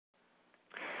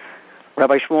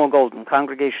Rabbi Shmuel Golden,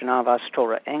 Congregation Avas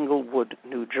Torah, Englewood,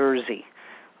 New Jersey.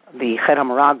 The Chet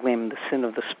HaMeraglim, the sin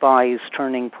of the spies,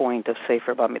 turning point of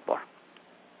Sefer Bamidbar.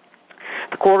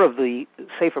 The core of the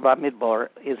Sefer Bamidbar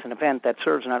is an event that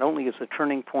serves not only as the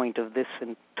turning point of this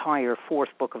entire fourth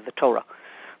book of the Torah,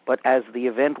 but as the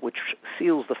event which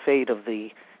seals the fate of the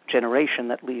generation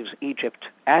that leaves Egypt,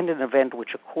 and an event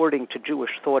which, according to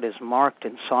Jewish thought, is marked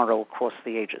in sorrow across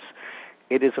the ages.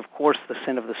 It is, of course, the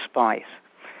sin of the spies.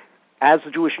 As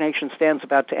the Jewish nation stands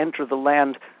about to enter the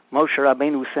land, Moshe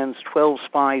Rabbeinu sends 12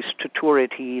 spies to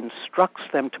Turit. He instructs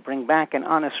them to bring back an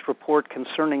honest report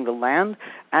concerning the land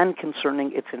and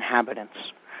concerning its inhabitants.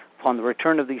 Upon the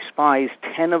return of these spies,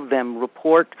 10 of them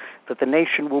report that the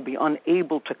nation will be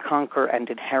unable to conquer and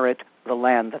inherit the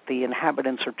land, that the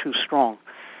inhabitants are too strong.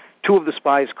 2 of the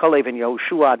spies, Kalev and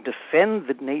Yehoshua, defend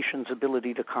the nation's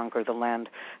ability to conquer the land.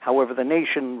 However, the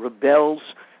nation rebels,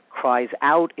 cries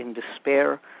out in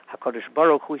despair. HaKadosh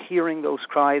Baruch Hu, hearing those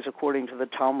cries, according to the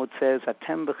Talmud, says,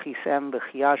 Atem b'chisem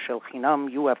b'chiyah shel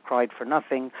chinam, you have cried for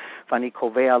nothing. V'ani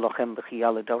kovea lochem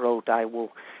b'chiyah ledarot, I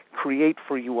will create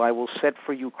for you, I will set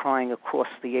for you crying across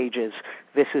the ages.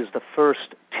 This is the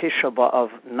first Tisha B'Av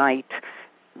night.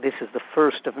 This is the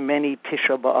first of many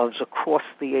Tisha B'Avs across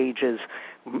the ages,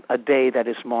 a day that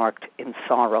is marked in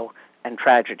sorrow and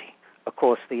tragedy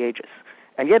across the ages.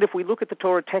 And yet, if we look at the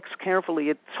Torah text carefully,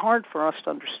 it's hard for us to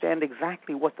understand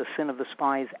exactly what the sin of the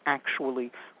spies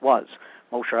actually was.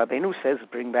 Moshe Rabbeinu says,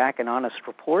 bring back an honest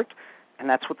report, and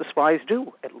that's what the spies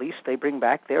do. At least they bring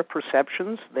back their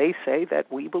perceptions. They say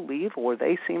that we believe, or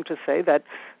they seem to say that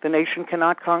the nation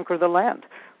cannot conquer the land.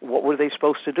 What were they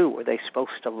supposed to do? Were they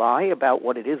supposed to lie about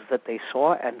what it is that they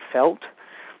saw and felt?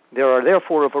 There are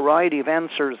therefore a variety of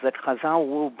answers that Chazal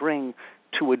will bring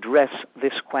to address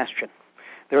this question.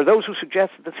 There are those who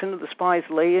suggest that the sin of the spies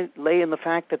lay in the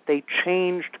fact that they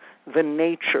changed the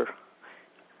nature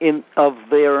of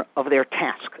their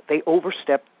task. They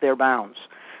overstepped their bounds.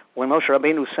 When Moshe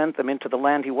Rabbeinu sent them into the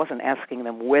land, he wasn't asking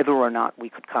them whether or not we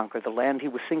could conquer the land. He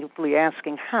was simply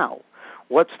asking how.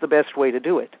 What's the best way to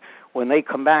do it? When they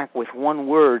come back with one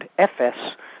word, Ephes,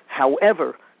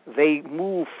 however, they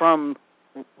move from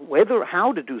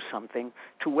how to do something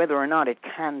to whether or not it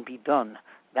can be done.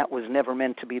 That was never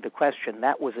meant to be the question.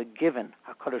 That was a given.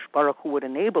 HaKadosh Baruch Hu would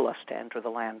enable us to enter the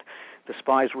land. The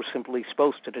spies were simply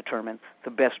supposed to determine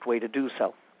the best way to do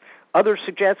so. Others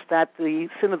suggest that the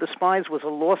sin of the spies was a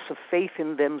loss of faith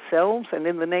in themselves and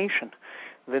in the nation.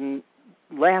 The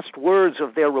last words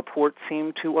of their report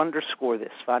seem to underscore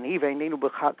this.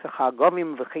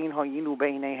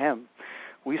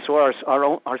 We saw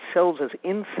ourselves as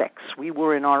insects. We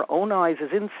were in our own eyes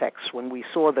as insects when we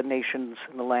saw the nations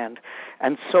in the land,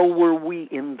 and so were we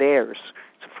in theirs.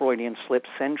 It's a Freudian slip,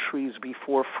 centuries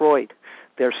before Freud.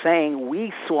 They're saying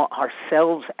we saw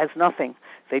ourselves as nothing.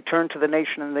 They turn to the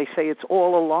nation and they say it's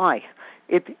all a lie.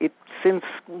 Since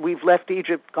we've left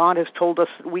Egypt, God has told us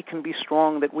that we can be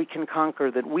strong, that we can conquer,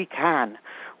 that we can.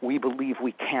 We believe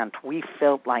we can't. We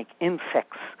felt like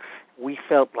insects. We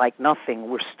felt like nothing.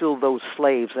 We're still those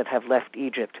slaves that have left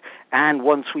Egypt. And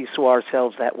once we saw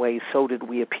ourselves that way, so did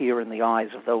we appear in the eyes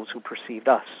of those who perceived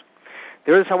us.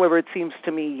 There is, however, it seems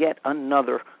to me, yet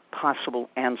another possible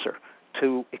answer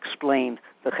to explain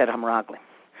the Chet HaMeraglim.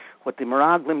 What the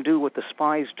Meraglim do, what the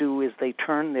spies do, is they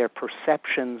turn their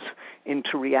perceptions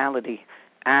into reality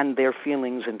and their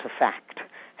feelings into fact.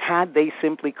 Had they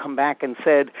simply come back and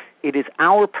said, it is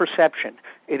our perception,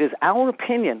 it is our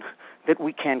opinion that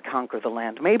we can't conquer the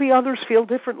land. Maybe others feel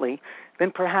differently, then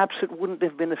perhaps it wouldn't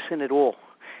have been a sin at all.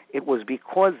 It was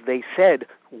because they said,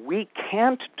 we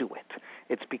can't do it.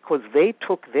 It's because they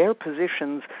took their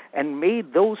positions and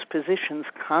made those positions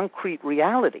concrete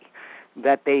reality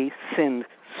that they sinned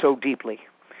so deeply.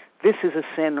 This is a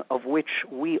sin of which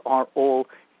we are all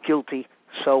guilty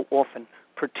so often,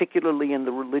 particularly in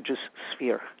the religious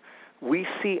sphere. We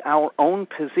see our own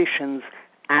positions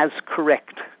as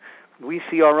correct. We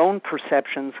see our own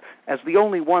perceptions as the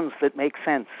only ones that make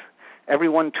sense.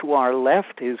 Everyone to our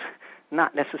left is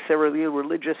not necessarily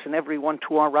religious, and everyone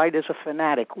to our right is a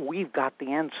fanatic. We've got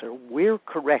the answer. We're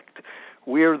correct.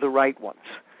 We're the right ones.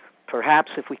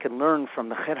 Perhaps if we can learn from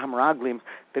the Chet HaMeraglim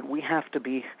that we have to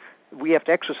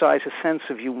exercise a sense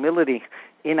of humility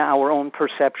in our own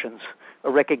perceptions,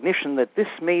 a recognition that this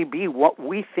may be what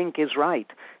we think is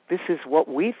right. This is what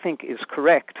we think is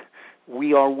correct.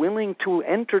 We are willing to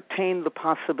entertain the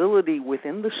possibility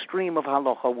within the stream of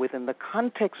halacha, within the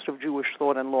context of Jewish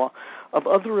thought and law, of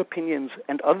other opinions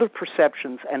and other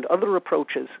perceptions and other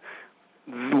approaches.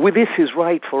 This is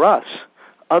right for us.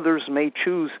 Others may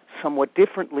choose somewhat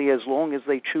differently as long as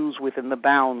they choose within the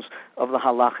bounds of the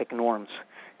halachic norms.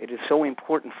 It is so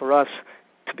important for us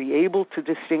to be able to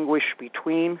distinguish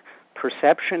between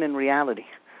perception and reality,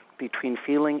 between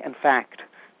feeling and fact,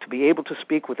 to be able to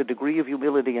speak with a degree of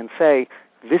humility and say,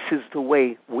 this is the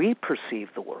way we perceive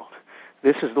the world.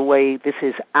 This is the way, this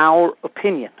is our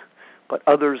opinion, but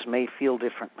others may feel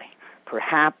differently.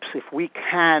 Perhaps if we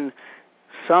can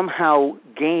somehow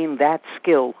gain that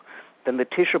skill, then the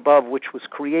Tisha B'Av, which was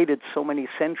created so many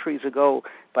centuries ago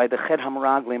by the Chet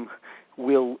HaMeraglim,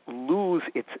 will lose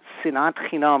its sinat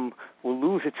chinam, will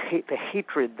lose the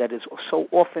hatred that is so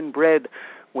often bred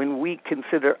when we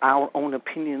consider our own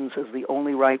opinions as the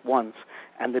only right ones.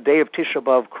 And the day of Tisha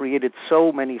B'Av, created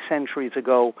so many centuries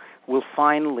ago, will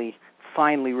finally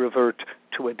revert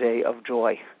to a day of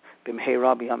joy. B'mhei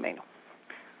Rabbi Amenu.